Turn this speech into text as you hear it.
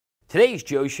Today's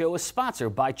Joe Show is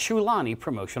sponsored by Chulani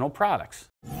Promotional Products.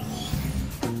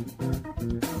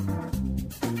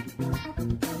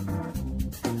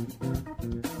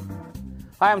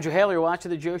 Hi, I'm Joe Haley. You're watching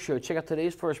The Joe Show. Check out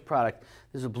today's first product.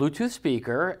 This is a Bluetooth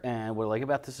speaker, and what I like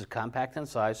about this is compact in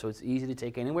size, so it's easy to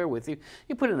take anywhere with you.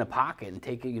 You put it in a pocket and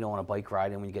take it, on a bike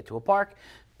ride, and when you get to a park,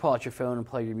 pull out your phone and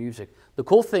play your music. The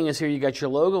cool thing is here you got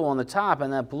your logo on the top,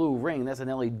 and that blue ring, that's an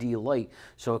LED light,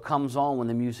 so it comes on when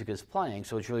the music is playing,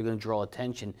 so it's really going to draw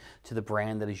attention to the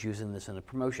brand that is using this in the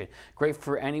promotion. Great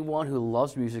for anyone who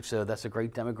loves music, so that's a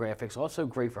great demographics. Also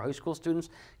great for high school students,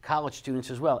 college students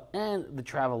as well, and the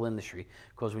travel industry,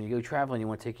 because when you go traveling, you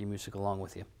want to take your music along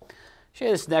with you. Show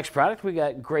you this next product. We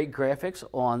got great graphics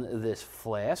on this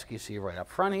flask. You see it right up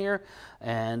front here.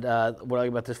 And what I like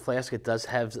about this flask, it does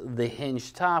have the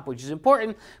hinged top, which is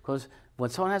important because when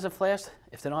someone has a flask,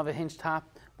 if they don't have a hinged top,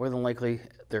 more than likely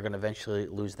they're going to eventually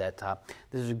lose that top.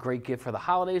 This is a great gift for the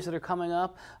holidays that are coming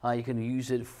up. You can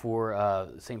use it for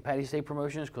St. Patty's Day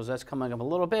promotions because that's coming up a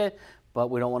little bit, but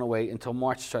we don't want to wait until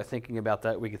March to start thinking about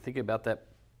that. We can think about that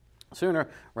sooner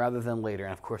rather than later,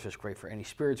 and of course it's great for any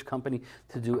spirits company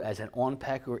to do as an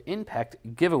on-pack or in-pack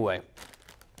giveaway.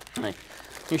 All right.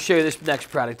 Let me show you this next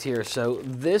product here. So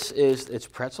this is, it's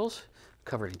pretzels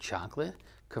covered in chocolate,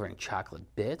 covering chocolate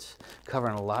bits,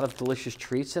 covering a lot of delicious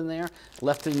treats in there,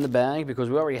 left in the bag because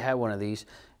we already have one of these.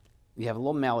 You have a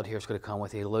little mallet here. It's going to come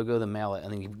with a logo of the mallet,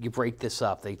 and then you break this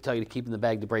up. They tell you to keep it in the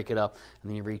bag to break it up, and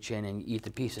then you reach in and you eat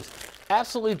the pieces.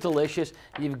 Absolutely delicious.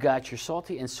 You've got your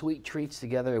salty and sweet treats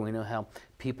together, and we know how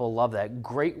people love that.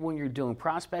 Great when you're doing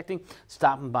prospecting,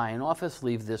 stopping by an office,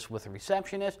 leave this with a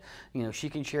receptionist. She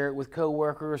can share it with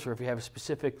coworkers, or if you have a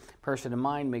specific person in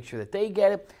mind, make sure that they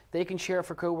get it. They can share it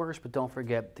for coworkers, but don't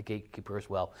forget the gatekeeper as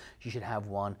well. You should have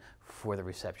one for the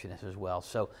receptionist as well.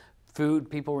 So food,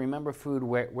 people remember food,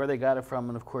 where they got it from,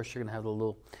 and of course you're going to have the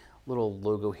little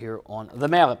logo here on the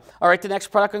mallet. All right, the next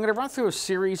product, I'm going to run through a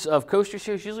series of coasters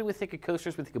here. Usually we think of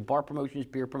coasters, we think of bar promotions,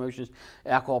 beer promotions,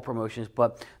 alcohol promotions,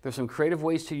 but there's some creative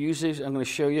ways to use these. I'm going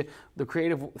to show you. The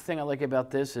creative thing I like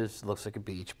about this is it looks like a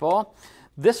beach ball.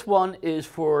 This one is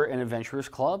for an adventurous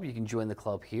club. You can join the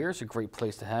club here. It's a great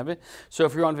place to have it. So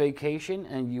if you're on vacation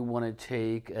and you want to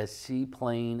take a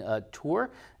seaplane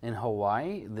tour in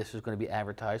Hawaii, this is going to be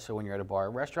advertised. So when you're at a bar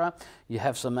or restaurant, you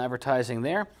have some advertising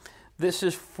there. This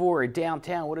is for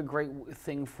downtown. What a great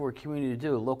thing for a community to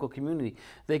do, a local community.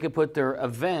 They could put their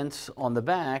events on the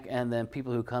back, and then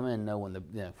people who come in know when the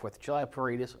 4th of July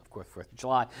parade is, of course, 4th of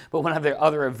July, but one of their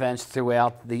other events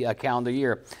throughout the calendar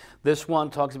year. This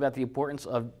one talks about the importance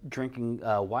of drinking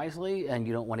wisely, and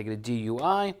you don't want to get a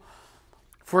DUI.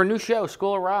 For a new show,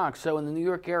 School of Rock, so in the New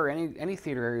York area, any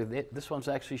theater area, this one's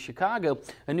actually Chicago,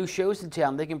 a new show's in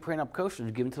town, they can print up coasters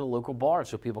and give them to the local bar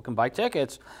so people can buy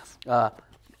tickets.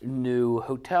 New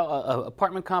hotel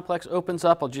apartment complex opens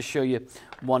up. I'll just show you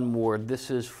one more.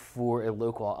 This is for a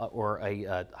local or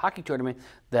a hockey tournament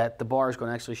that the bar is going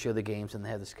to actually show the games, and they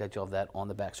have the schedule of that on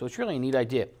the back. So it's really a neat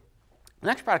idea. The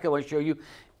next product I want to show you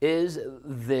is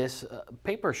this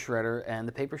paper shredder, and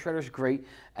the paper shredder is great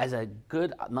as a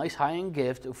good, nice high-end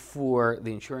gift for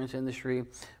the insurance industry,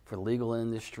 for the legal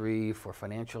industry, for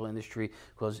financial industry,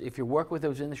 because if you work with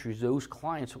those industries, those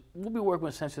clients will be working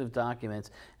with sensitive documents,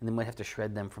 and they might have to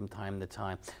shred them from time to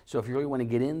time. So if you really want to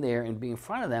get in there and be in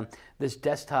front of them, this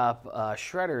desktop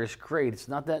shredder is great. It's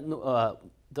not that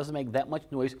doesn't make that much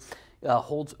noise.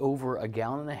 Holds over a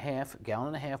gallon and a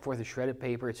half worth of shredded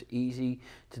paper. It's easy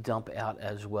to dump out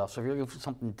as well. So if you're looking for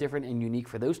something different and unique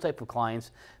for those type of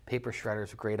clients, paper shredder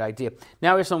is a great idea.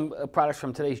 Now here's some products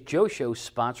from today's Joe Show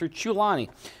sponsor, Chulani.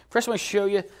 First, I want to show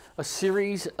you a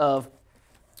series of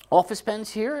office pens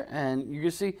here, and you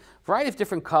can see a variety of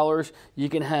different colors. You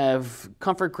can have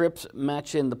comfort grips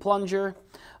matching the plunger.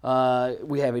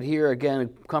 We have it here again, a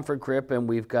comfort grip, and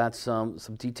we've got some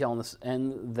detail on this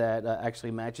end that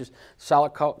actually matches solid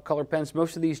color pens.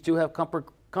 Most of these do have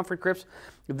comfort grips.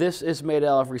 This is made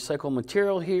out of recycled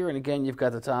material here, and again, you've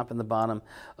got the top and the bottom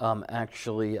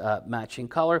actually matching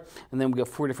color. And then we got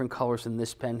 4 different colors in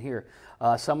this pen here.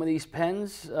 Some of these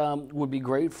pens would be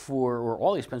great for, or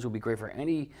all these pens would be great for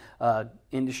any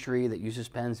industry that uses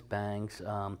pens, banks.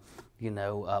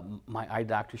 My eye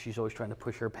doctor, she's always trying to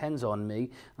push her pens on me.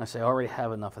 And I say, I already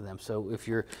have enough of them. So if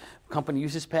your company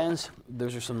uses pens,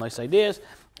 those are some nice ideas.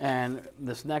 And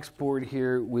this next board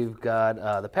here, we've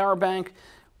got the power bank.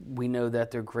 We know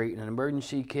that they're great in an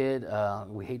emergency kit.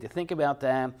 We hate to think about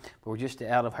that, but we're just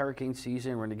out of hurricane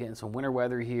season. We're going to get in some winter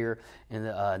weather here in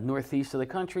the northeast of the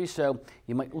country, so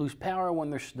you might lose power when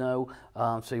there's snow,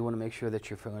 so you want to make sure that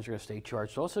your phones are going to stay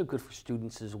charged. Also good for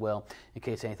students as well, in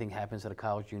case anything happens at a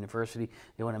college or university.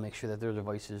 They want to make sure that their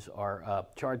devices are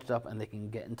charged up and they can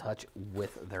get in touch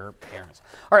with their parents.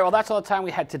 All right, well, that's all the time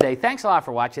we had today. Thanks a lot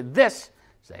for watching. This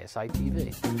is ASI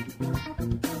TV.